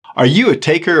Are you a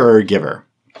taker or a giver?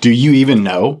 Do you even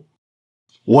know?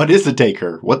 What is a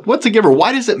taker? What's a giver?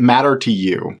 Why does it matter to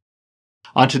you?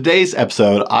 On today's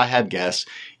episode, I had guest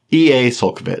E.A.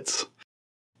 Solkovitz.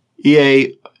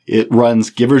 E.A. It runs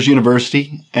Givers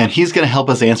University, and he's going to help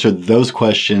us answer those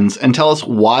questions and tell us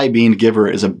why being a giver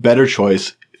is a better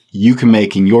choice you can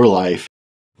make in your life,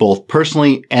 both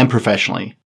personally and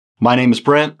professionally. My name is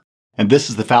Brent, and this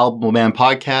is the Fallible Man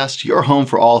Podcast, your home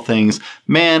for all things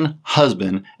man,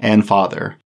 husband, and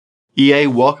father. EA,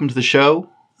 welcome to the show.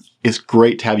 It's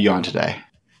great to have you on today.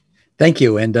 Thank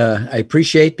you. And I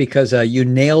appreciate because you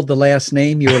nailed the last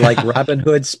name. You were like Robin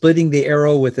Hood splitting the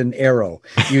arrow with an arrow.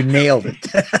 You nailed it.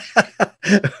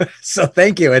 So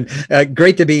thank you. And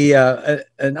great to be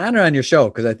an honor on your show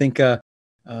because I think,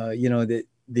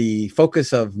 the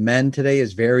focus of men today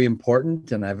is very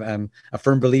important. And I'm a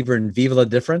firm believer in Viva la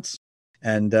Difference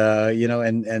and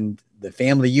the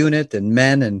family unit and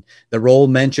men and the role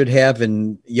men should have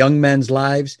in young men's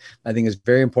lives, I think is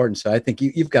very important. So I think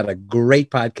you've got a great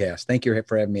podcast. Thank you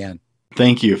for having me on.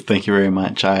 Thank you. Thank you very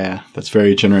much. That's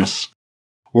very generous.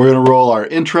 We're going to roll our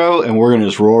intro and we're going to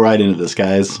just roll right into this,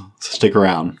 guys. So stick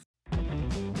around.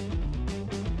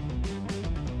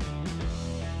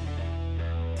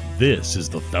 This is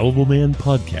the Fallible Man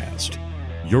Podcast,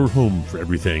 your home for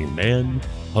everything man,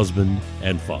 husband,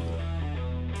 and father.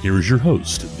 Here is your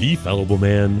host, the Fallible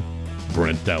Man,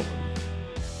 Brent Dowling.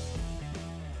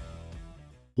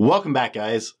 Welcome back,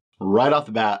 guys. Right off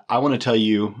the bat, I want to tell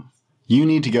you, you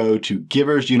need to go to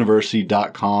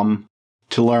giversuniversity.com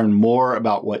to learn more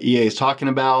about what EA is talking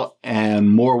about and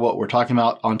more what we're talking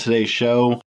about on today's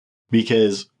show,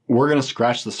 because we're going to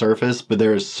scratch the surface, but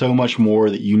there is so much more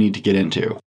that you need to get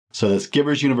into. So that's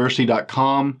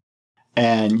giversuniversity.com,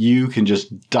 and you can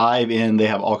just dive in. They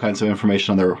have all kinds of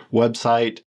information on their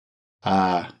website.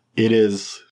 It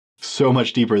is so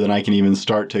much deeper than I can even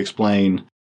start to explain.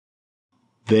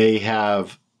 They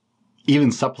have even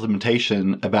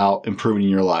supplementation about improving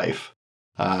your life,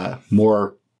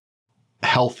 more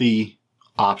healthy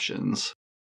options,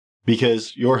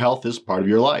 because your health is part of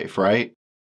your life, right?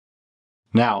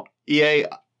 Now, EA,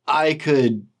 I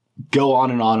could go on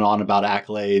and on and on about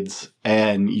accolades,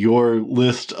 and your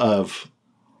list of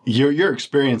your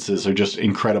experiences are just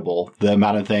incredible. The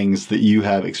amount of things that you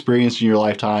have experienced in your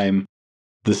lifetime,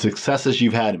 the successes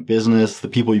you've had in business, the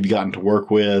people you've gotten to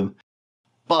work with.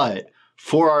 But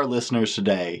for our listeners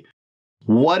today,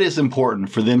 what is important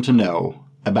for them to know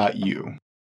about you?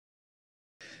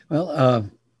 Well,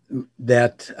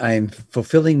 that I'm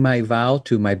fulfilling my vow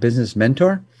to my business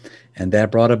mentor, and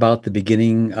that brought about the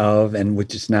beginning of, and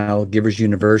which is now Givers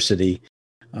University.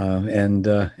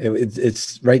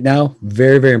 It's right now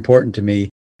very, very important to me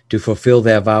to fulfill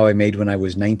that vow I made when I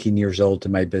was 19 years old to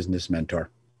my business mentor.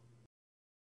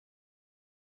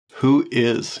 Who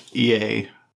is E.A.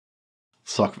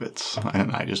 Solkovitz?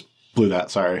 And I just blew that,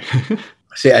 sorry.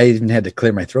 See, I even had to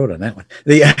clear my throat on that one.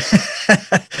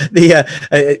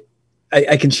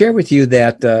 I can share with you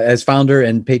that as founder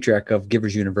and patriarch of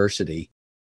Givers University,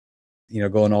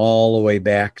 going all the way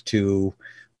back to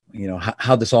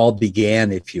how this all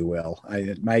began, if you will.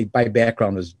 My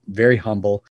background was very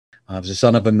humble. I was the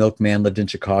son of a milkman, lived in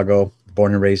Chicago,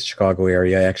 born and raised in the Chicago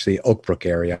area, actually Oak Brook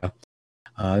area.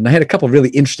 And I had a couple of really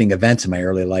interesting events in my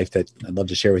early life that I'd love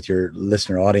to share with your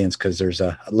listener audience because there's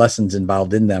lessons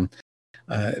involved in them.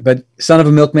 But son of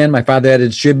a milkman, my father had a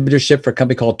distributorship for a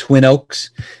company called Twin Oaks.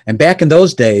 And back in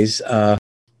those days,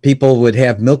 people would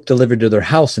have milk delivered to their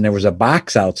house and there was a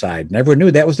box outside and everyone knew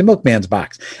that was the milkman's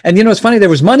box. And it's funny, there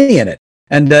was money in it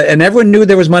and everyone knew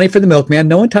there was money for the milkman.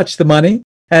 No one touched the money.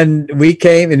 And we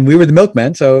came and we were the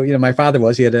milkmen. So, my father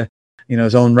he had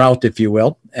his own route, if you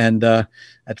will. And at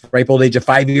the ripe old age of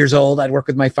 5 years old, I'd work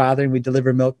with my father and we'd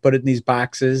deliver milk, put it in these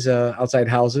boxes outside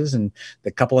houses, and the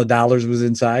couple of dollars was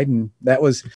inside. And that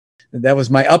was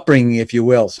my upbringing, if you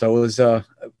will. So it was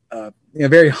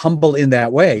very humble in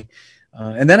that way.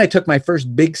 And then I took my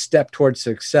first big step towards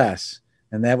success,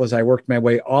 and that was I worked my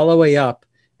way all the way up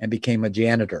and became a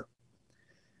janitor.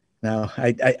 Now,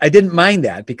 I didn't mind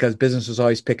that because business was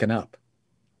always picking up.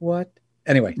 What?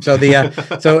 Anyway, so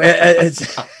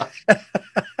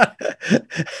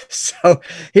so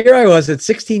here I was at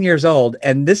 16 years old,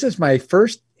 and this is my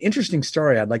first interesting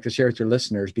story I'd like to share with your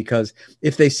listeners because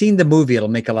if they've seen the movie, it'll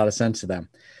make a lot of sense to them.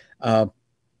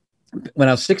 When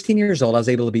I was 16 years old, I was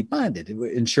able to be bonded,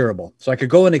 insurable. So I could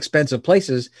go in expensive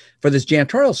places for this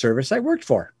janitorial service I worked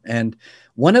for. And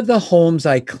one of the homes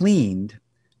I cleaned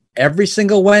every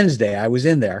single Wednesday I was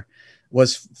in there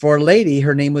was for a lady.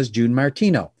 Her name was June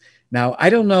Martino. Now, I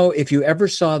don't know if you ever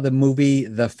saw the movie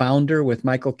The Founder with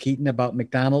Michael Keaton about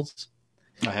McDonald's.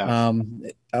 I have.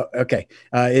 Okay.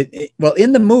 Well,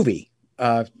 in the movie,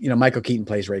 Michael Keaton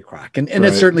plays Ray Kroc, and Right.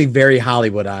 it's certainly very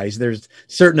Hollywoodized. There's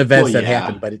certain events Well, that yeah.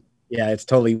 happen, but it's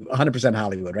totally 100%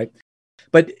 Hollywood, right?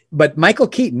 But Michael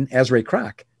Keaton as Ray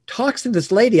Kroc talks to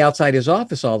this lady outside his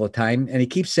office all the time, and he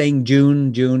keeps saying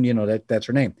June, that's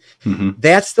her name. Mm-hmm.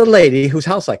 That's the lady whose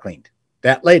house I cleaned.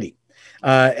 That lady.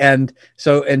 And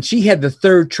she had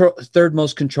the third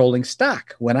most controlling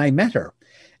stock when I met her.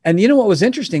 And what was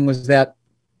interesting was that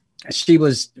she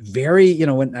was very,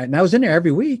 when I was in there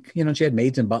every week, she had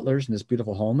maids and butlers in this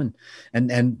beautiful home,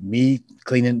 and me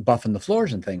cleaning, buffing the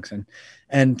floors and things.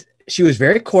 And she was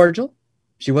very cordial.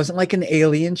 She wasn't like an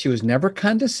alien. She was never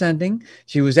condescending.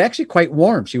 She was actually quite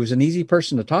warm. She was an easy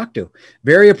person to talk to,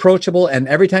 very approachable. And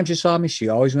every time she saw me, she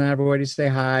always went out of her way to say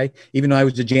hi, even though I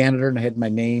was the janitor and I had my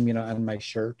name, on my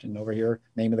shirt, and over here,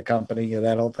 name of the company,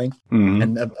 that whole thing, Mm-hmm.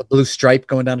 and a blue stripe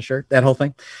going down the shirt, that whole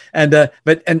thing. And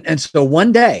so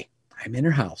one day I'm in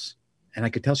her house, and I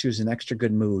could tell she was in extra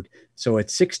good mood. So at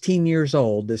 16 years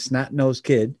old, this snot-nosed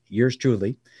kid, yours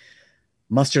truly,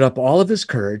 mustered up all of his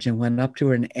courage and went up to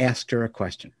her and asked her a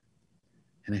question.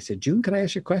 And I said, June, could I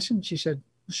ask you a question? She said,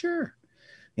 well, sure.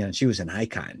 And she was an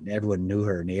icon. Everyone knew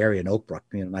her in the area in Oak Brook.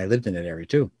 And I lived in that area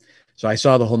too. So I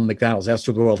saw the whole McDonald's. That's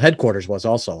where the world headquarters was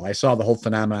also. I saw the whole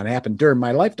phenomenon happen during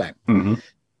my lifetime. Mm-hmm.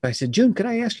 I said, June, could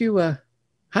I ask you,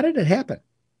 how did it happen?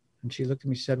 And she looked at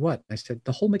me and said, what? I said,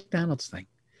 the whole McDonald's thing.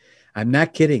 I'm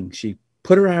not kidding. She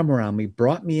put her arm around me,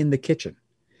 brought me in the kitchen,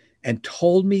 and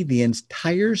told me the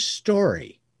entire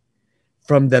story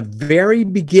from the very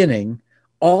beginning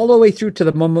all the way through to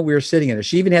the moment we were sitting in it.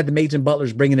 She even had the maids and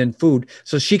butlers bringing in food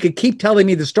so she could keep telling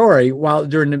me the story while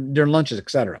during lunches,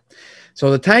 etc.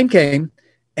 So the time came,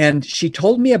 and she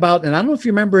told me about, and I don't know if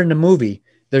you remember in the movie,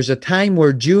 there's a time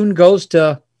where June goes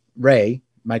to Ray,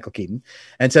 Michael Keaton,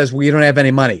 and says, we don't have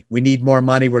any money. We need more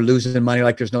money. We're losing money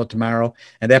like there's no tomorrow.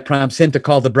 And that prompts him to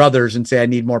call the brothers and say, I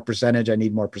need more percentage. I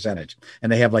need more percentage.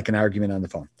 And they have like an argument on the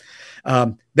phone.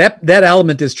 That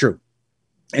element is true.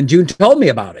 And June told me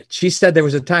about it. She said there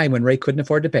was a time when Ray couldn't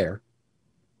afford to pay her.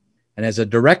 And as a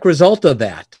direct result of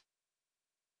that,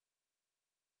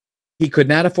 he could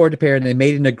not afford to pay her. And they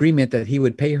made an agreement that he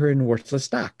would pay her in worthless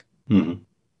stock. Mm-hmm.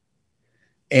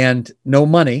 And no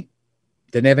money.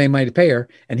 Didn't have any money to pay her,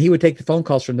 and he would take the phone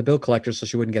calls from the bill collector so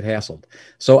she wouldn't get hassled.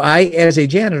 So I, as a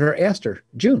janitor, asked her,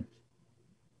 June,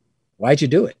 why'd you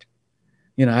do it?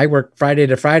 I work Friday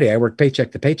to Friday. I work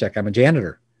paycheck to paycheck. I'm a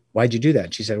janitor. Why'd you do that?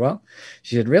 And she said,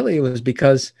 really, it was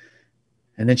because,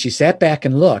 and then she sat back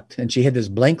and looked, and she had this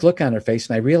blank look on her face,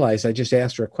 and I realized I just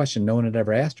asked her a question no one had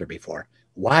ever asked her before.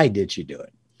 Why did she do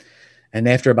it? And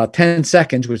after about 10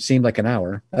 seconds, which seemed like an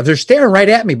hour, they're staring right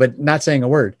at me, but not saying a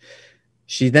word,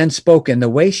 she then spoke, and the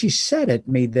way she said it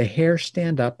made the hair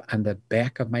stand up on the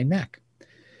back of my neck.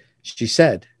 She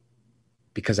said,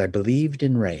 because I believed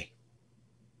in Ray.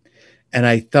 And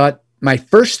I thought, my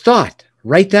first thought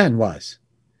right then was,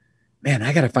 man,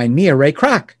 I got to find me a Ray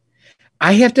Kroc.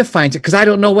 I have to find it because I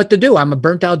don't know what to do. I'm a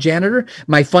burnt out janitor.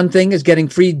 My fun thing is getting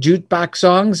free jukebox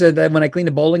songs. And then when I clean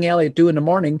the bowling alley at 2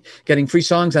 a.m, getting free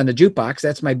songs on the jukebox,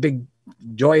 that's my big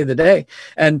joy of the day.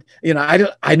 And,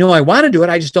 I know I want to do it.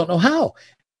 I just don't know how.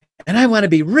 And I want to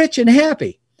be rich and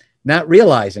happy, not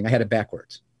realizing I had it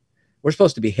backwards. We're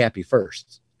supposed to be happy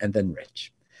first and then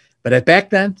rich. But back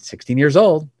then, 16 years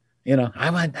old, I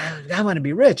want to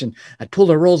be rich. And I pull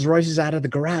the Rolls Royces out of the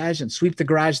garage and sweep the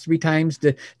garage 3 times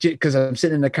because I'm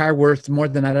sitting in a car worth more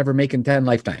than I'd ever make in 10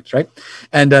 lifetimes. Right.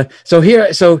 And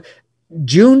so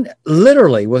June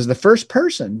literally was the first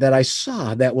person that I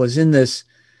saw that was in this,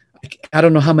 I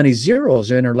don't know how many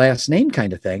zeros are in her last name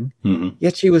kind of thing. Mm-hmm.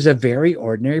 Yet she was a very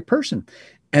ordinary person.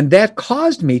 And that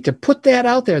caused me to put that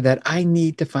out there that I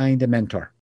need to find a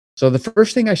mentor. So the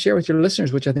first thing I share with your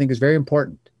listeners, which I think is very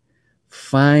important,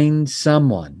 find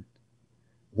someone.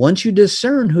 Once you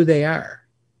discern who they are,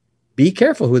 be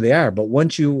careful who they are. But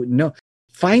once you know,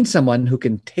 find someone who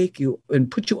can take you and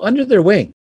put you under their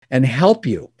wing and help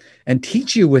you and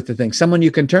teach you with the thing, someone you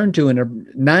can turn to in a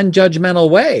non-judgmental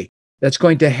way that's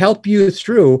going to help you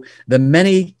through the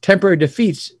many temporary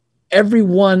defeats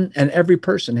everyone and every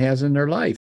person has in their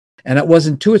life. And it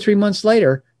wasn't 2 or 3 months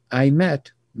later, I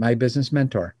met my business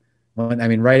mentor.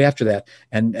 Right after that.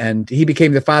 And he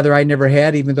became the father I never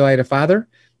had, even though I had a father.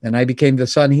 And I became the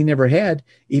son he never had,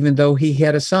 even though he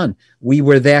had a son. We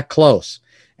were that close.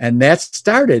 And that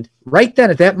started right then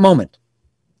at that moment.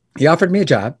 He offered me a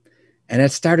job. And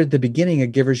that started the beginning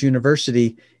of Givers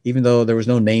University, even though there was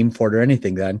no name for it or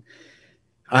anything then.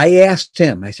 I asked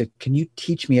him, I said, can you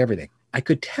teach me everything? I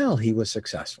could tell he was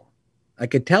successful. I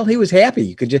could tell he was happy.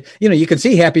 You could just, you could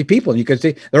see happy people, and you could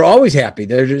see they're always happy.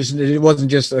 It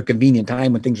wasn't just a convenient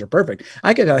time when things are perfect.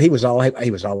 I could tell he was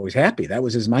always happy. That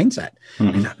was his mindset.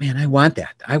 I thought, man, I want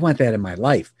that. I want that in my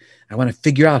life. I want to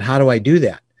figure out, how do I do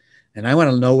that? And I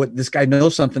want to know what this guy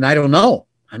knows, something I don't know.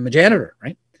 I'm a janitor,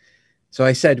 right? So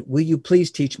I said, will you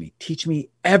please teach me? Teach me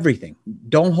everything.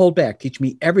 Don't hold back. Teach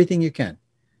me everything you can.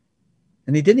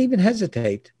 And he didn't even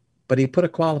hesitate, but he put a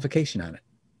qualification on it.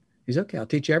 He's okay. I'll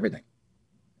teach you everything.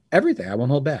 Everything. I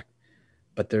won't hold back.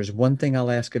 But there's one thing I'll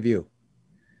ask of you.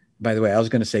 By the way, I was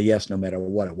going to say yes, no matter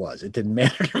what it was. It didn't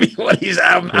matter to me what he's.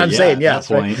 I'm saying yes.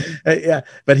 Right? Yeah.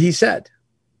 But he said,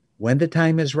 when the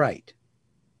time is right,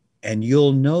 and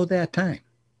you'll know that time.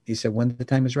 He said, when the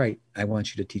time is right, I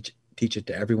want you to teach it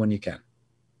to everyone you can.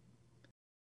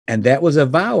 And that was a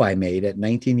vow I made at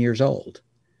 19 years old.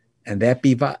 And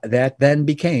that then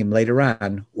became later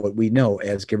on what we know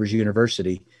as Givers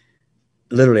University.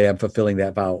 Literally, I'm fulfilling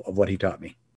that vow of what he taught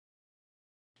me.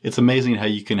 It's amazing how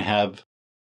you can have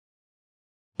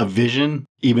a vision,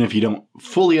 even if you don't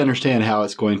fully understand how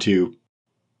it's going to,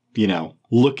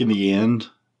 look in the end.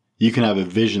 You can have a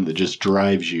vision that just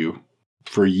drives you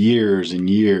for years and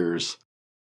years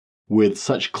with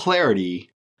such clarity.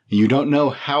 You don't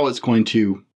know how it's going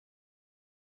to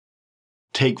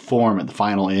take form at the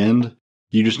final end.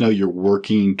 You just know you're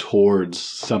working towards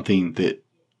something that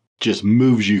just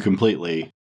moves you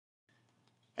completely.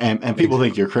 And people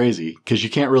think you're crazy because you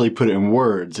can't really put it in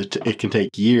words. It can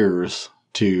take years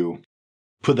to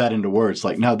put that into words.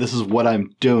 Like, no, this is what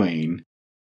I'm doing.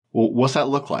 Well, what's that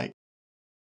look like?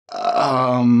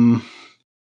 I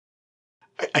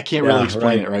can't really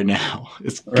explain it right now.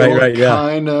 It's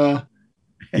kind of,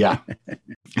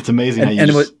 It's amazing how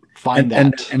you find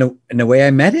that. And the way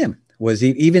I met him was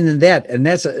even in that, and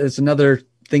it's another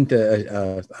thing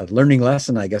to a learning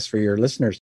lesson, I guess, for your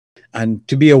listeners, and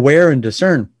to be aware and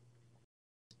discern.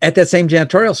 At that same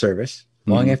janitorial service,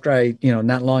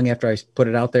 not long after I put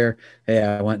it out there, hey,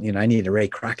 I need a Ray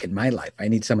Kroc in my life. I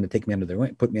need someone to take me under their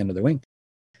wing, put me under their wing.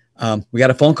 We got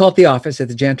a phone call at the office at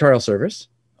the janitorial service.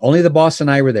 Only the boss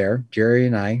and I were there, Jerry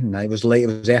and I was late.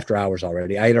 It was after hours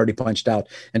already. I had already punched out.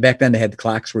 And back then they had the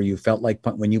clocks where you felt like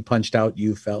when you punched out,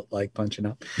 you felt like punching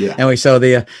out. Yeah. And we saw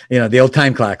the old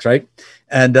time clocks, right?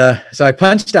 And so I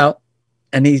punched out,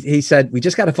 and he said, we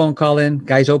just got a phone call in.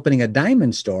 Guy's opening a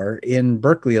diamond store in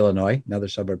Berkeley, Illinois, another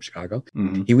suburb of Chicago.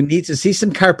 Mm-hmm. He needs to see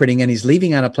some carpeting, and he's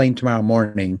leaving on a plane tomorrow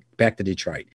morning back to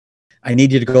Detroit. I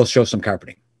need you to go show some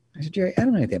carpeting. I said, Jerry, I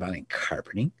don't know anything about any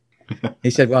carpeting. He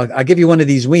said, well, I'll give you one of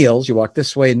these wheels. You walk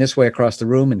this way and this way across the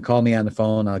room and call me on the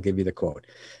phone. I'll give you the quote.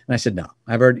 And I said, no,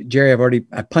 I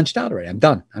punched out already. I'm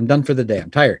done. I'm done for the day.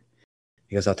 I'm tired.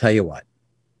 He goes, I'll tell you what,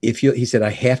 he said, I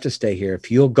have to stay here.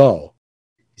 If you'll go,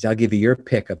 he said, I'll give you your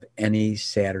pick of any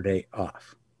Saturday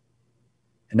off.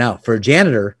 And now for a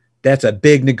janitor, that's a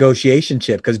big negotiation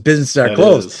chip because businesses are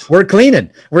closed. We're cleaning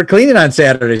on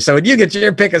Saturdays. So when you get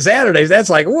your pick of Saturdays, that's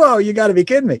like, whoa, you got to be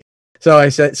kidding me. So I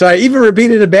said, I even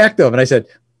repeated it back to him, and I said,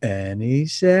 any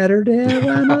Saturday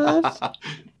I'm off?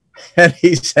 And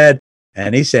he said,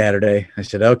 any Saturday. I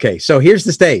said, okay. So here's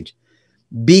the stage.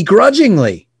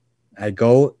 Begrudgingly, I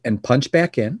go and punch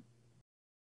back in.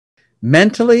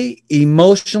 Mentally,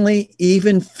 emotionally,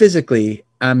 even physically,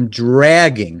 I'm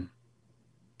dragging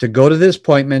to go to this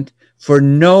appointment for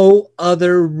no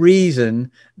other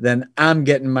reason than I'm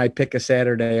getting my pick of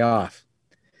Saturday off.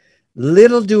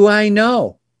 Little do I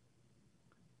know,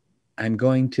 I'm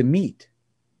going to meet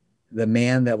the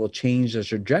man that will change the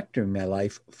trajectory of my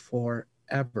life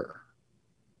forever.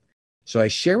 So I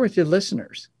share with your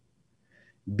listeners,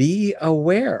 be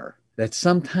aware that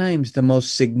sometimes the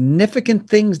most significant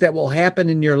things that will happen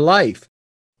in your life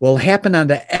will happen on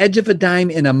the edge of a dime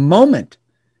in a moment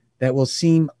that will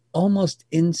seem almost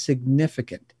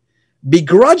insignificant.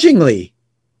 Begrudgingly,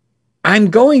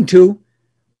 I'm going to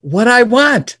what I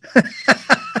want.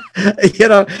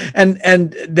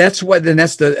 And that's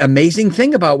the amazing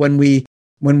thing about when we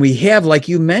have, like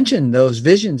you mentioned, those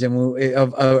visions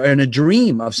and a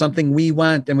dream of something we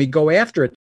want and we go after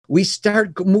it, we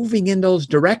start moving in those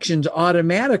directions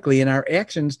automatically, and our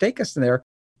actions take us there,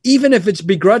 even if it's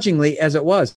begrudgingly as it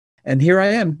was. And here I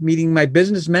am meeting my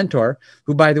business mentor,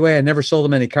 who, by the way, I never sold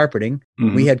him any carpeting.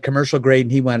 Mm-hmm. We had commercial grade,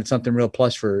 and he wanted something real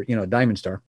plush for, a diamond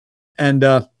store. And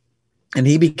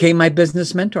he became my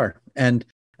business mentor. And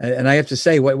I have to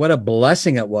say, what a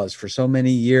blessing it was for so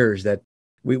many years that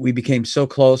we became so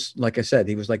close. Like I said,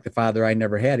 he was like the father I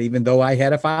never had, even though I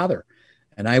had a father.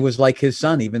 And I was like his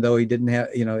son, even though he didn't have,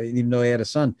 even though he had a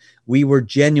son. We were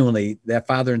genuinely that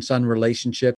father and son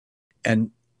relationship.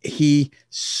 And he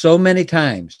so many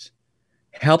times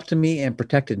helped me and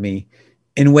protected me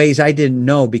in ways I didn't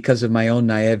know because of my own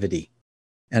naivety.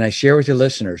 And I share with your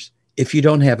listeners, if you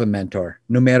don't have a mentor,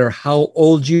 no matter how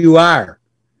old you are,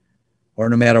 or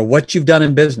no matter what you've done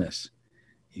in business,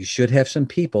 you should have some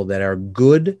people that are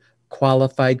good,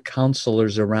 qualified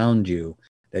counselors around you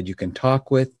that you can talk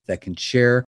with, that can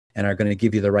share, and are going to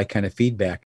give you the right kind of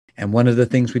feedback. And one of the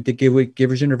things we do with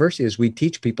Givers University is we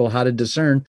teach people how to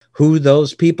discern who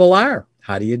those people are.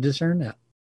 How do you discern that?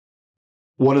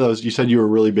 One of those, you said you were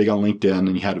really big on LinkedIn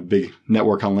and you had a big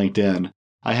network on LinkedIn.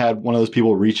 I had one of those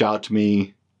people reach out to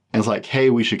me and it's like, hey,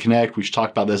 we should connect. We should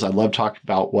talk about this. I'd love to talk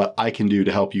about what I can do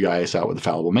to help you guys out with the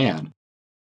Fallible Man.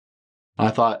 I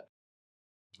thought,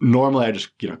 normally I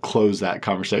just, close that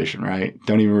conversation, right?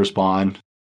 Don't even respond.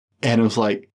 And it was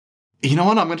like, you know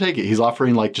what? I'm going to take it. He's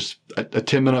offering like just a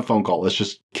 10-minute phone call. Let's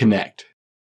just connect.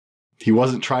 He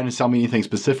wasn't trying to sell me anything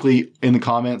specifically in the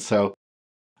comments. So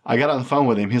I got on the phone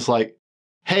with him. He's like,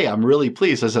 hey, I'm really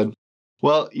pleased. I said,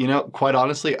 well, quite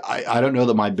honestly, I don't know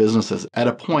that my business is at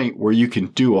a point where you can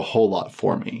do a whole lot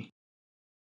for me.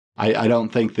 I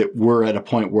don't think that we're at a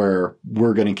point where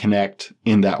we're going to connect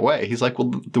in that way. He's like, well,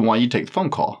 then why don't you take the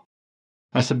phone call?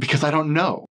 I said, because I don't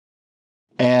know.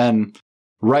 And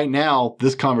right now,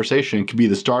 this conversation could be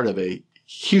the start of a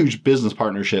huge business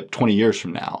partnership 20 years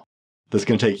from now that's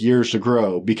going to take years to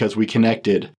grow because we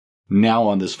connected now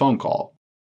on this phone call.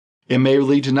 It may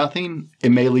lead to nothing.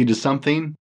 It may lead to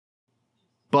something.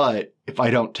 But if I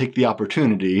don't take the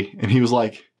opportunity, and he was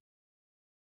like,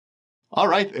 all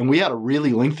right. And we had a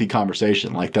really lengthy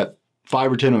conversation, like that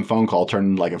 5 or 10 minute phone call turned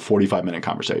into like a 45-minute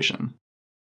conversation.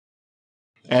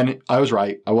 And I was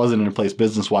right. I wasn't in a place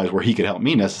business-wise where he could help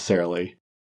me necessarily.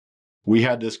 We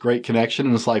had this great connection,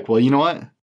 and it's like, well, you know what?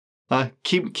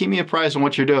 Keep me apprised on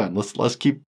what you're doing. Let's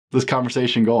keep this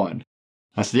conversation going.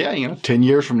 I said, yeah, 10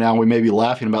 years from now, we may be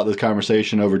laughing about this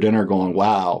conversation over dinner going,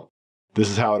 wow, this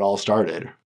is how it all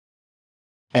started.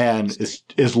 And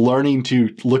it's learning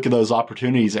to look at those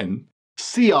opportunities and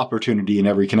see opportunity in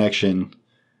every connection,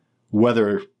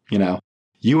 whether,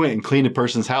 you went and cleaned a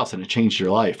person's house and it changed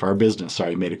your life. Our business,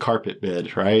 made a carpet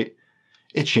bid, right?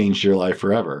 It changed your life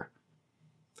forever.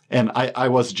 And I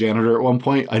was a janitor at one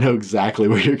point. I know exactly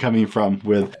where you're coming from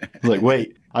with, like,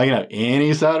 wait, I can have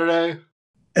any Saturday?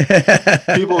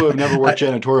 People who have never worked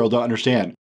janitorial don't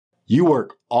understand. You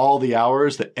work all the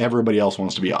hours that everybody else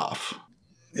wants to be off.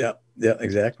 Yeah,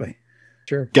 exactly.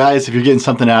 Sure. Guys, if you're getting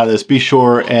something out of this, be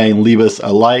sure and leave us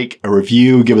a like, a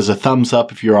review, give us a thumbs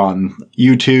up if you're on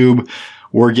YouTube.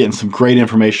 We're getting some great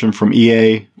information from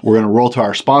EA. We're going to roll to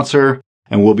our sponsor,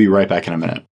 and we'll be right back in a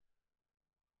minute.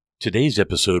 Today's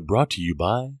episode brought to you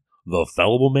by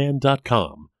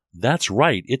thefallibleman.com. That's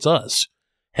right, it's us.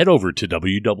 Head over to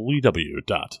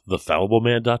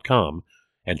www.thefallibleman.com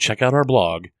and check out our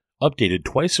blog, updated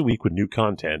twice a week with new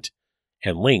content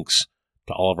and links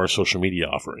to all of our social media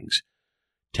offerings.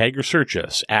 Tag or search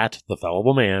us at The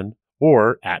Fallible Man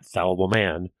or at Fallible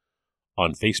Man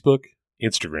on Facebook,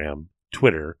 Instagram,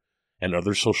 Twitter, and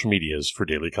other social medias for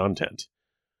daily content.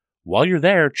 While you're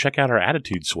there, check out our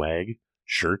Attitude swag,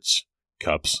 shirts,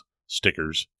 cups,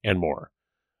 stickers, and more.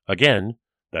 Again,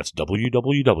 that's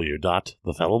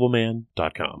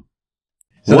www.thefallibleman.com.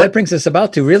 So that brings us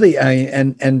about to really,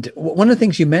 and one of the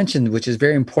things you mentioned, which is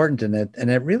very important in it, and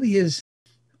it really is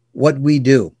what we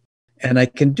do. And I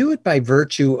can do it by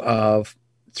virtue of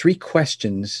 3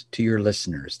 questions to your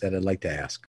listeners that I'd like to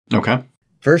ask. Okay.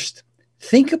 First,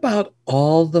 think about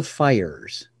all the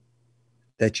fires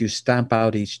that you stomp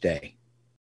out each day.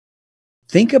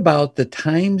 Think about the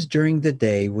times during the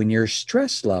day when your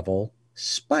stress level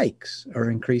spikes or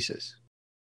increases.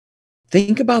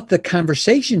 Think about the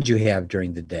conversations you have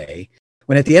during the day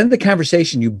when at the end of the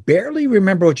conversation, you barely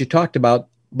remember what you talked about,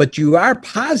 but you are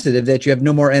positive that you have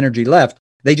no more energy left.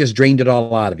 They just drained it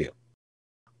all out of you.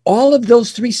 All of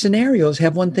those 3 scenarios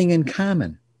have one thing in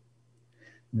common.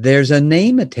 There's a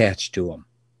name attached to them.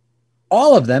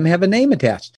 All of them have a name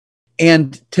attached.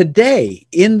 And today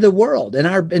in the world,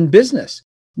 in business,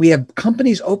 we have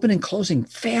companies open and closing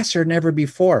faster than ever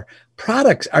before.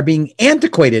 Products are being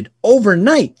antiquated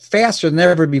overnight faster than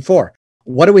ever before.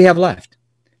 What do we have left?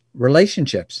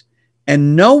 Relationships.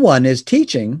 And no one is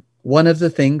teaching one of the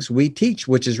things we teach,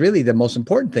 which is really the most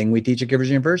important thing we teach at Givers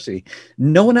University.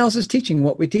 No one else is teaching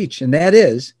what we teach, and that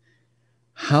is,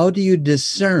 how do you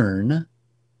discern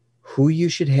who you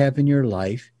should have in your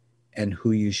life and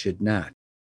who you should not?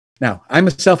 Now, I'm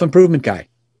a self-improvement guy.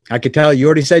 I could tell you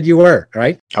already said you were,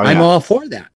 right? Oh, yeah. I'm all for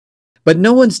that. But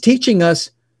no one's teaching us,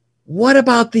 what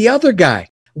about the other guy?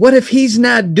 What if he's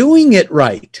not doing it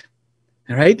right?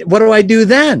 All right. What do I do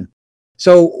then?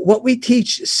 So what we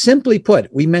teach, simply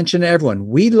put, we mention everyone.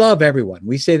 We love everyone.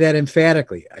 We say that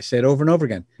emphatically. I say it over and over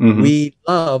again. Mhm. We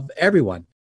love everyone.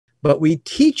 But we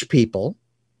teach people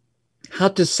how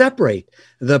to separate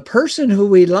the person who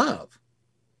we love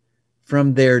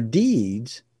from their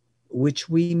deeds, which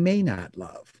we may not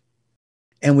love.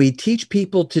 And we teach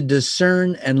people to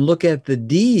discern and look at the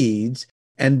deeds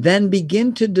and then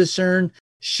begin to discern,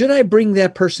 should I bring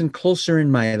that person closer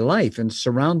in my life and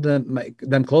surround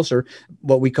them closer,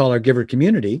 what we call our giver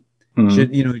community, Mhm.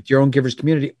 should, your own giver's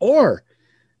community, or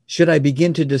should I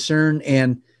begin to discern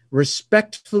and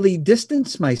respectfully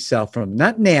distance myself from,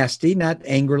 not nasty, not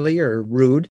angrily or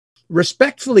rude,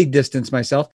 respectfully distance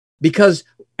myself, because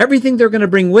everything they're going to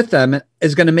bring with them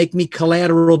is going to make me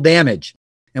collateral damage.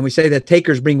 And we say that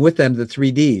takers bring with them the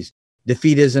 3 Ds: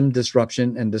 defeatism,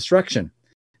 disruption, and destruction.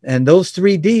 And those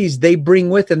 3 Ds they bring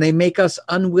with, and they make us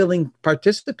unwilling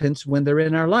participants when they're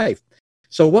in our life.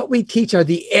 So what we teach are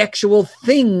the actual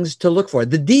things to look for,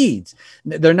 the deeds.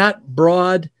 They're not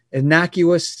broad,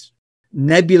 innocuous,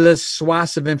 nebulous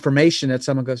swaths of information that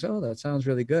someone goes, oh, that sounds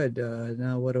really good.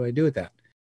 Now what do I do with that?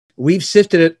 We've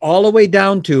sifted it all the way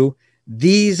down to,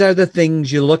 these are the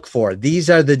things you look for.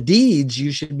 These are the deeds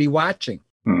you should be watching.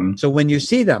 Mhm. So when you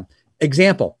see them,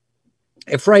 example,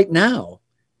 if right now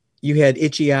you had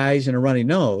itchy eyes and a runny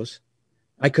nose,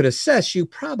 I could assess you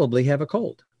probably have a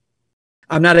cold.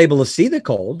 I'm not able to see the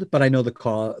cold, but I know the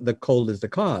cold is the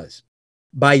cause.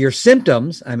 By your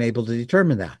symptoms, I'm able to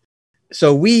determine that.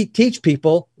 So we teach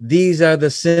people, these are the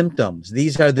symptoms.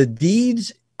 These are the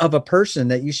deeds of a person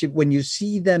that you should, when you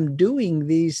see them doing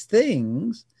these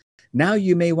things, now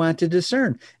you may want to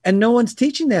discern. And no one's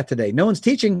teaching that today. No one's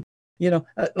teaching,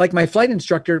 like my flight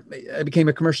instructor. I became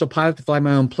a commercial pilot to fly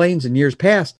my own planes in years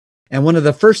past. And one of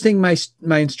the first things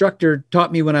my instructor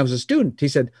taught me when I was a student, he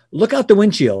said, look out the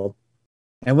windshield.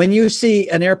 And when you see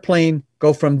an airplane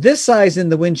go from this size in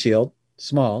the windshield,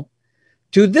 small,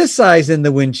 to this size in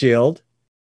the windshield,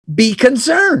 be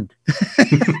concerned.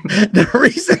 The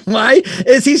reason why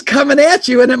is he's coming at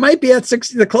you, and it might be at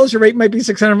 60, the closure rate might be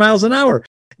 600 miles an hour.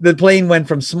 The plane went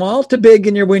from small to big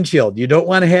in your windshield. You don't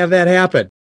want to have that happen.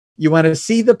 You want to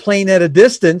see the plane at a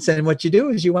distance, and what you do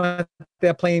is you want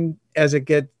that plane, as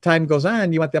time goes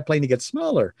on, you want that plane to get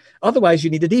smaller. Otherwise, you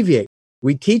need to deviate.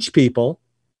 We teach people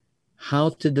how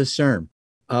to discern.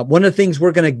 One of the things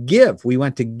we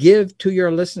want to give to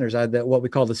your listeners are what we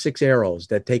call the 6 arrows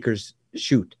that takers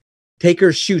shoot.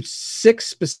 Takers shoot 6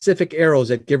 specific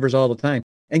arrows at givers all the time.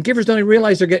 And givers don't even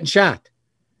realize they're getting shot.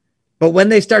 But when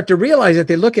they start to realize it,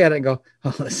 they look at it and go,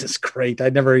 oh, this is great. I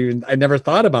never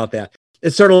thought about that.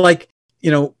 It's sort of like,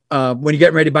 when you're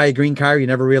getting ready to buy a green car, you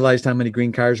never realized how many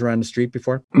green cars were on the street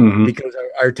before, Mhm. because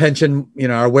our attention,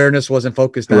 our awareness wasn't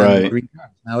focused on Right. green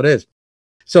cars. Now it is.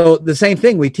 So the same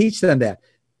thing, we teach them that.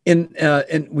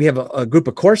 And we have a group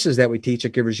of courses that we teach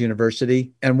at Givers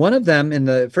University. And one of them in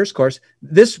the first course,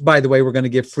 this, by the way, we're going to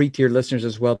give free to your listeners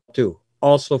as well, too.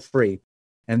 Also free.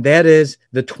 And that is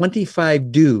the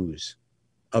 25 do's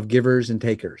of givers and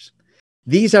takers.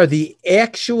 These are the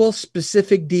actual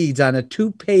specific deeds on a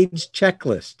 2-page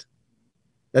checklist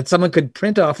that someone could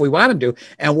print off, we want them to,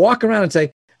 and walk around and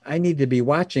say, I need to be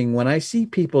watching. When I see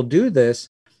people do this,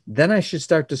 then I should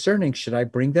start discerning, should I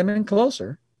bring them in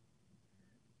closer?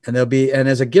 And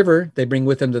as a giver, they bring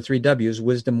with them the 3 W's,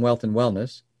 wisdom, wealth, and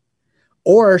wellness.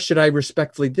 Or should I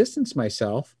respectfully distance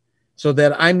myself so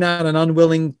that I'm not an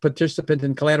unwilling participant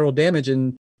in collateral damage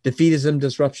and defeatism,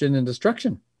 disruption, and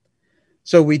destruction?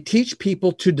 So we teach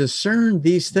people to discern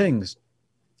these things,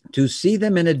 to see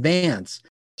them in advance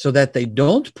so that they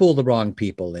don't pull the wrong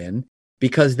people in,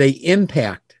 because they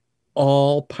impact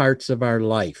all parts of our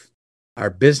life, our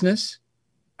business,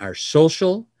 our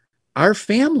social, our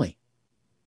family.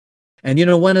 And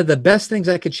one of the best things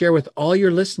I could share with all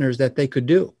your listeners that they could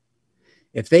do,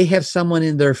 if they have someone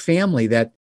in their family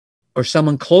or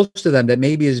someone close to them that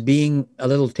maybe is being a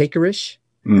little takerish,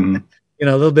 Mhm.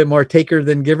 a little bit more taker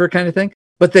than giver kind of thing,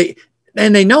 but they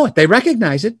know it, they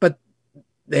recognize it, but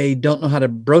they don't know how to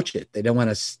broach it. They don't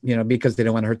want to, because they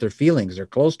don't want to hurt their feelings. They're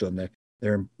close to them.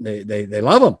 They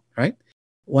love them, right?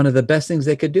 One of the best things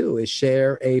they could do is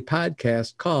share a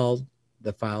podcast called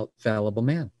The Fallible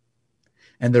Man.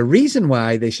 And the reason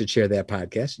why they should share that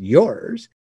podcast, yours,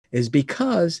 is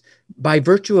because by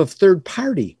virtue of third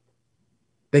party,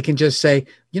 they can just say,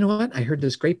 you know what? I heard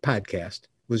this great podcast.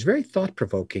 It was very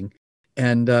thought-provoking.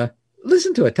 And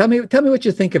listen to it. Tell me what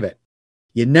you think of it.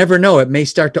 You never know. It may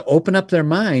start to open up their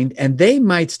mind, and they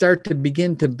might start to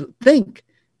begin to think,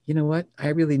 you know what? I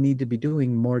really need to be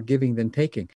doing more giving than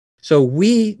taking. So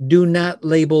we do not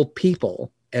label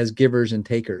people as givers and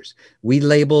takers. We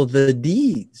label the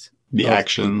deeds. The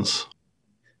actions.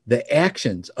 the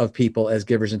actions of people as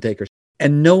givers and takers.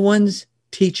 And no one's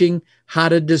teaching how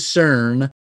to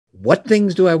discern what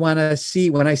things do I want to see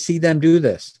when I see them do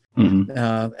this.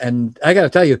 Mm-hmm. And I got to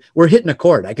tell you, we're hitting a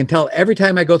chord. I can tell every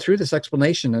time I go through this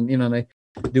explanation, and and I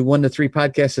do 1 to 3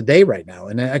 podcasts a day right now,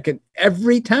 and I can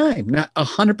every time, not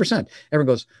 100%.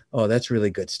 Everyone goes, "Oh, that's really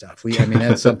good stuff."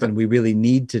 That's something we really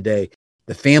need today.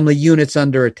 The family unit's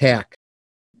under attack.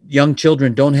 Young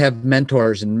children don't have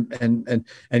mentors, and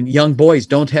young boys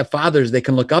don't have fathers they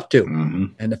can look up to, Mm-hmm.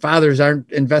 and the fathers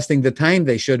aren't investing the time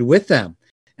they should with them.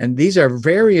 And these are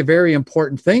very, very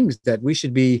important things that we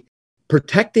should be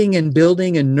protecting and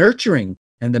building and nurturing.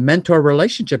 And the mentor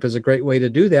relationship is a great way to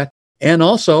do that. And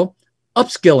also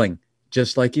upskilling,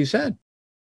 just like you said.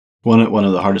 One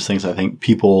of the hardest things I think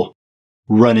people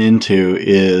run into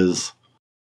is,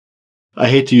 I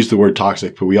hate to use the word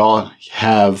toxic, but we all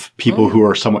have people who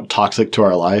are somewhat toxic to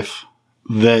our life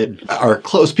that are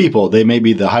close people. They may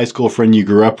be the high school friend you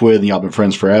grew up with and y'all been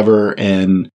friends forever,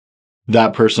 and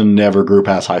that person never grew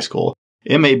past high school.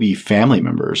 It may be family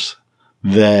members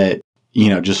that,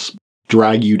 just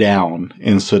drag you down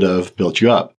instead of build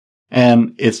you up.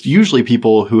 And it's usually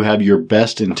people who have your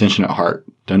best intention at heart.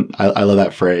 I love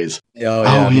that phrase. Oh,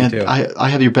 yeah, me too. I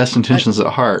have your best intentions at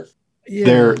heart.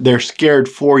 Yeah. They're scared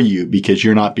for you because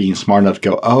you're not being smart enough to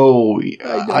go,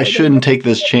 I shouldn't take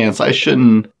this chance. I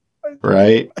shouldn't,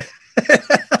 right?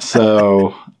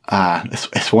 So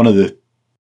it's one of the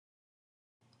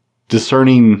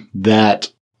discerning that,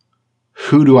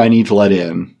 who do I need to let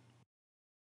in?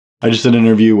 I just did an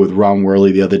interview with Ron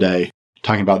Worley the other day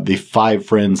talking about the 5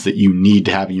 friends that you need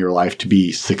to have in your life to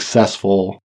be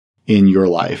successful in your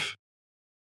life.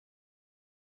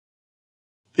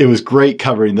 It was great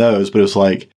covering those, but it was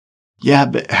like, yeah,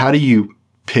 but how do you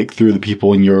pick through the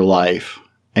people in your life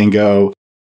and go,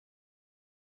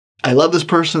 I love this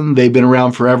person. They've been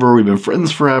around forever. We've been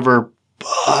friends forever,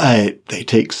 but they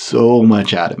take so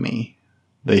much out of me.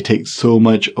 They take so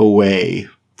much away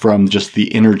from just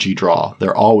the energy draw.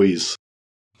 They're always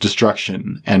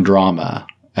destruction and drama.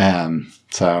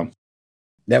 So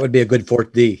that would be a good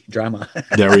 4th D, drama.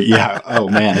 Yeah. Oh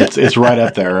man, it's right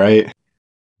up there, right?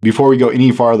 Before we go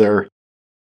any farther,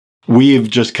 we've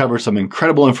just covered some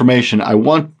incredible information. I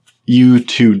want you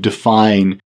to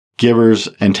define givers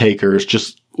and takers.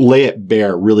 Just lay it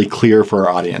bare really clear for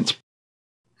our audience.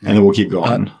 And then we'll keep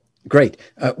going. Great.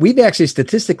 We've actually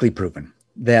statistically proven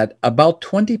that about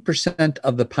 20%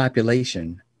 of the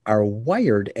population are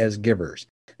wired as givers.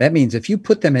 That means if you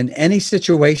put them in any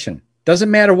situation,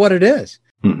 doesn't matter what it is,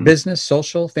 business,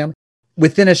 social, family,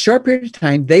 within a short period of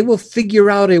time, they will figure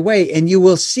out a way, and you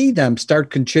will see them start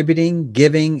contributing,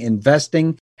 giving,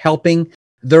 investing, helping.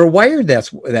 They're wired that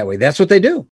way. That's what they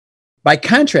do. By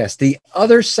contrast, the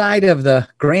other side of the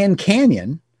Grand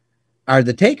Canyon are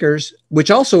the takers,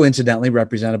 which also incidentally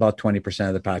represent about 20%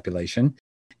 of the population.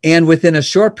 And within a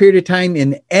short period of time,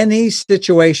 in any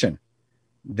situation,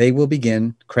 they will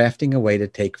begin crafting a way to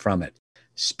take from it.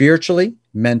 Spiritually,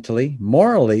 mentally,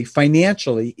 morally,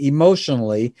 financially,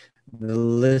 emotionally, the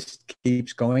list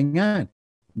keeps going on.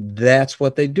 That's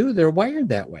what they do. They're wired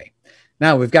that way.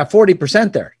 Now, we've got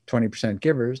 40% there, 20%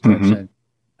 givers,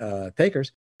 20%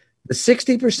 takers. The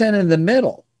 60% in the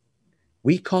middle,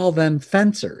 we call them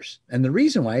fencers. And the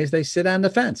reason why is they sit on the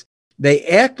fence. They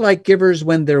act like givers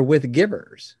when they're with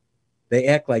givers. They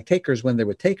act like takers when they're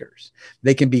with takers.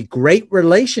 They can be great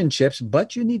relationships,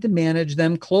 but you need to manage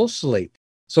them closely.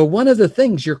 So one of the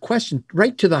things, your question,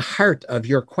 right to the heart of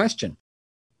your question,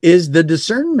 is the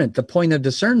discernment, the point of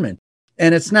discernment.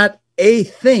 And it's not a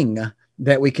thing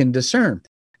that we can discern.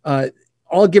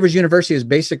 All Givers University is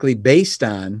basically based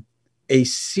on a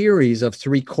series of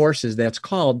 3 courses that's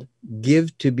called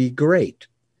Give to Be Great.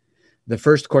 The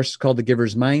first course is called The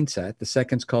Giver's Mindset. The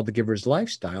second's called The Giver's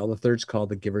Lifestyle. The third's called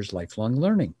The Giver's Lifelong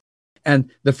Learning.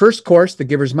 And the first course, The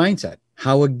Giver's Mindset,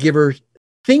 how a giver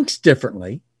thinks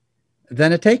differently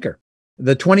than a taker.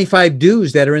 The 25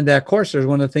 do's that are in that course are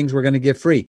one of the things we're going to give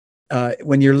free.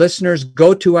 When your listeners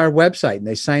go to our website and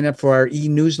they sign up for our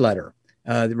e-newsletter,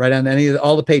 right on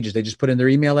all the pages, they just put in their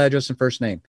email address and first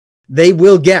name. They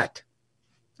will get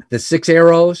the 6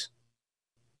 arrows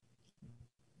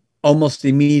almost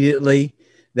immediately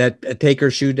that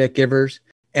takers shoot at givers,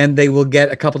 and they will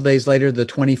get a couple of days later the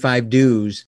 25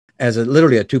 do's as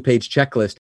literally a 2-page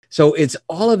checklist. So it's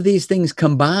all of these things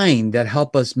combined that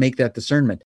help us make that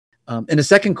discernment. In the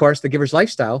second course, The Giver's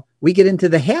Lifestyle, we get into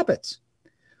the habits.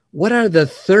 What are the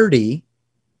 30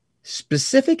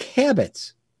 specific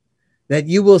habits that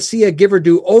you will see a giver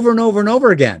do over and over and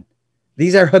over again?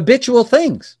 These are habitual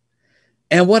things.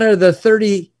 And what are the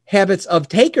 30 habits of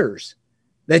takers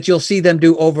that you'll see them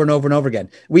do over and over and over again.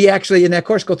 We actually, in that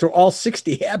course, go through all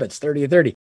 60 habits, 30 or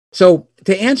 30. So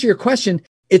to answer your question,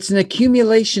 it's an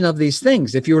accumulation of these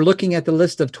things. If you were looking at the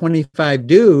list of 25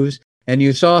 do's and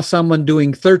you saw someone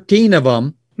doing 13 of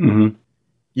them,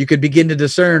 you could begin to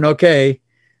discern, okay,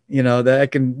 they're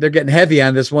getting heavy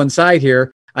on this one side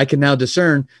here. I can now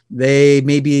discern they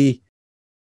may be,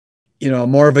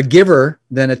 more of a giver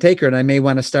than a taker. And I may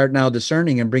want to start now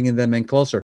discerning and bringing them in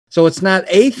closer. So it's not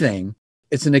a thing.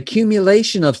 It's an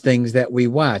accumulation of things that we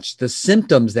watch, the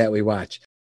symptoms that we watch.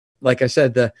 Like I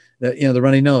said, the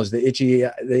runny nose, the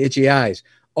itchy eyes,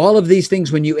 all of these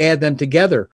things, when you add them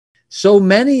together, so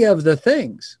many of the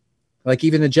things, like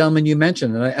even the gentleman you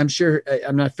mentioned, and I'm sure,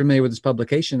 I'm not familiar with this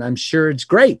publication. I'm sure it's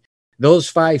great. Those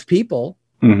 5 people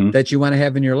that you want to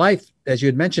have in your life, as you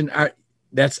had mentioned,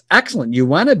 that's excellent. You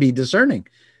want to be discerning.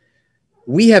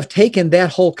 We have taken that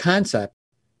whole concept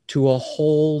to a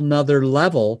whole nother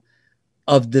level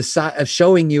of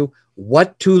showing you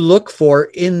what to look for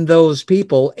in those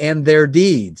people and their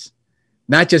deeds.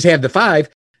 Not just have the 5,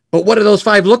 but what do those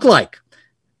 5 look like?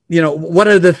 What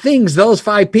are the things those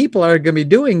 5 people are going to be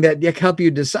doing that help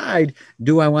you decide,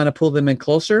 do I want to pull them in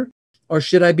closer, or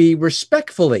should I be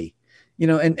respectfully?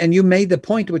 And you made the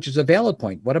point, which is a valid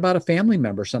point. What about a family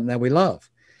member, something that we love?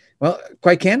 Well,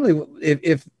 quite candidly,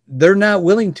 if they're not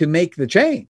willing to make the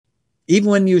change, even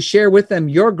when you share with them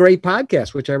your great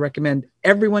podcast, which I recommend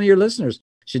every one of your listeners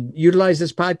should utilize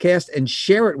this podcast and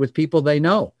share it with people they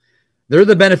know. They're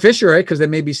the beneficiary because they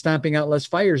may be stomping out less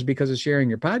fires because of sharing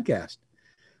your podcast.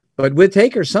 But with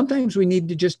takers, sometimes we need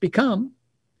to just become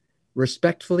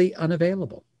respectfully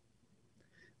unavailable.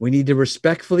 We need to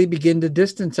respectfully begin to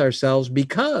distance ourselves,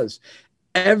 because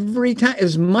every time,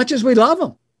 as much as we love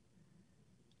them,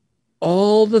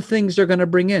 all the things they're going to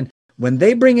bring in. When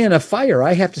they bring in a fire,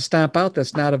 I have to stomp out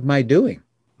that's not of my doing.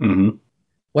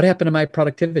 What happened to my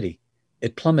productivity?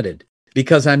 It plummeted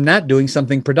because I'm not doing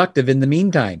something productive in the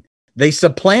meantime. They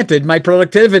supplanted my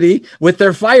productivity with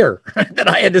their fire that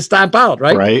I had to stomp out,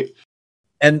 right? Right.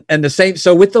 And the same.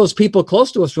 So with those people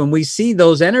close to us, when we see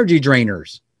those energy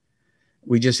drainers,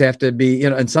 we just have to be,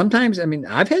 and sometimes,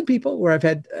 I've had people where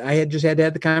I had just had to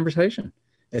have the conversation.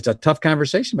 It's a tough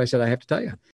conversation, but I said, I have to tell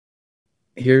you,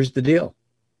 here's the deal.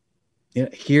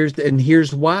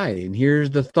 Here's why, and here's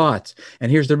the thoughts,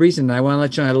 and here's the reason. I want to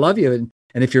let you know I love you.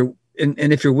 And if you're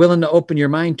willing to open your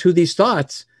mind to these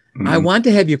thoughts, I want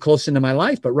to have you close into my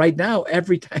life. But right now,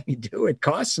 every time you do, it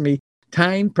costs me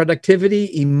time,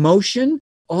 productivity, emotion,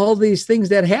 all these things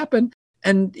that happen.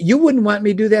 And you wouldn't want me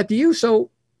to do that to you.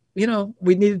 So,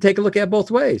 we need to take a look at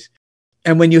both ways.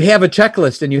 And when you have a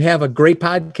checklist and you have a great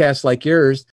podcast like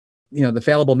yours, The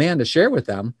Fallible Man, to share with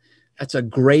them, that's a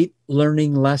great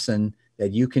learning lesson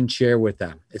that you can share with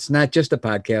them. It's not just a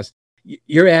podcast.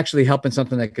 You're actually helping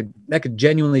something that could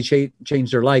genuinely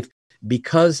change their life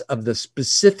because of the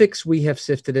specifics we have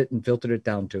sifted it and filtered it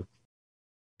down to.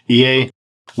 EA,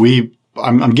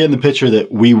 I'm getting the picture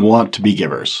that we want to be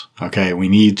givers. Okay. We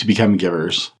need to become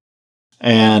givers.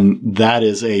 And that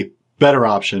is a better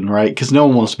option, right? Because no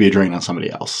one wants to be a drain on somebody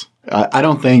else. I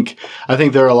think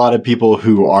there are a lot of people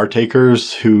who are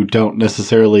takers who don't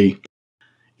necessarily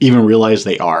even realize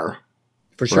they are.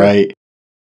 For sure. Right.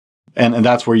 And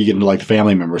that's where you get into like the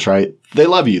family members, right? They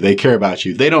love you. They care about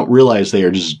you. They don't realize they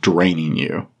are just draining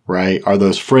you, right? Are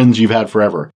those friends you've had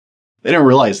forever? They don't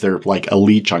realize they're like a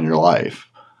leech on your life.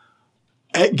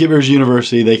 At Givers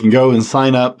University, they can go and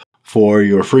sign up for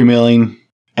your free mailing,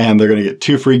 and they're going to get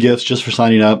 2 free gifts just for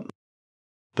signing up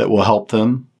that will help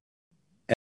them.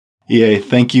 EA,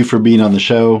 thank you for being on the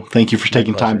show. Thank you for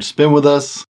taking time to spend with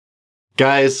us.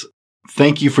 Guys,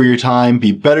 thank you for your time.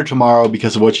 Be better tomorrow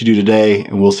because of what you do today,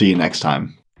 and we'll see you next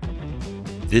time.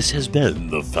 This has been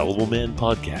the Fallible Man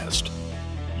Podcast,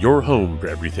 your home for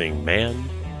everything man,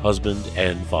 husband,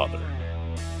 and father.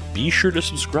 Be sure to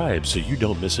subscribe so you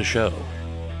don't miss a show.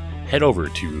 Head over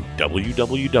to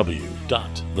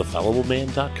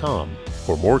www.thefallibleman.com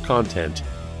for more content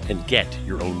and get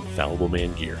your own Fallible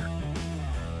Man gear.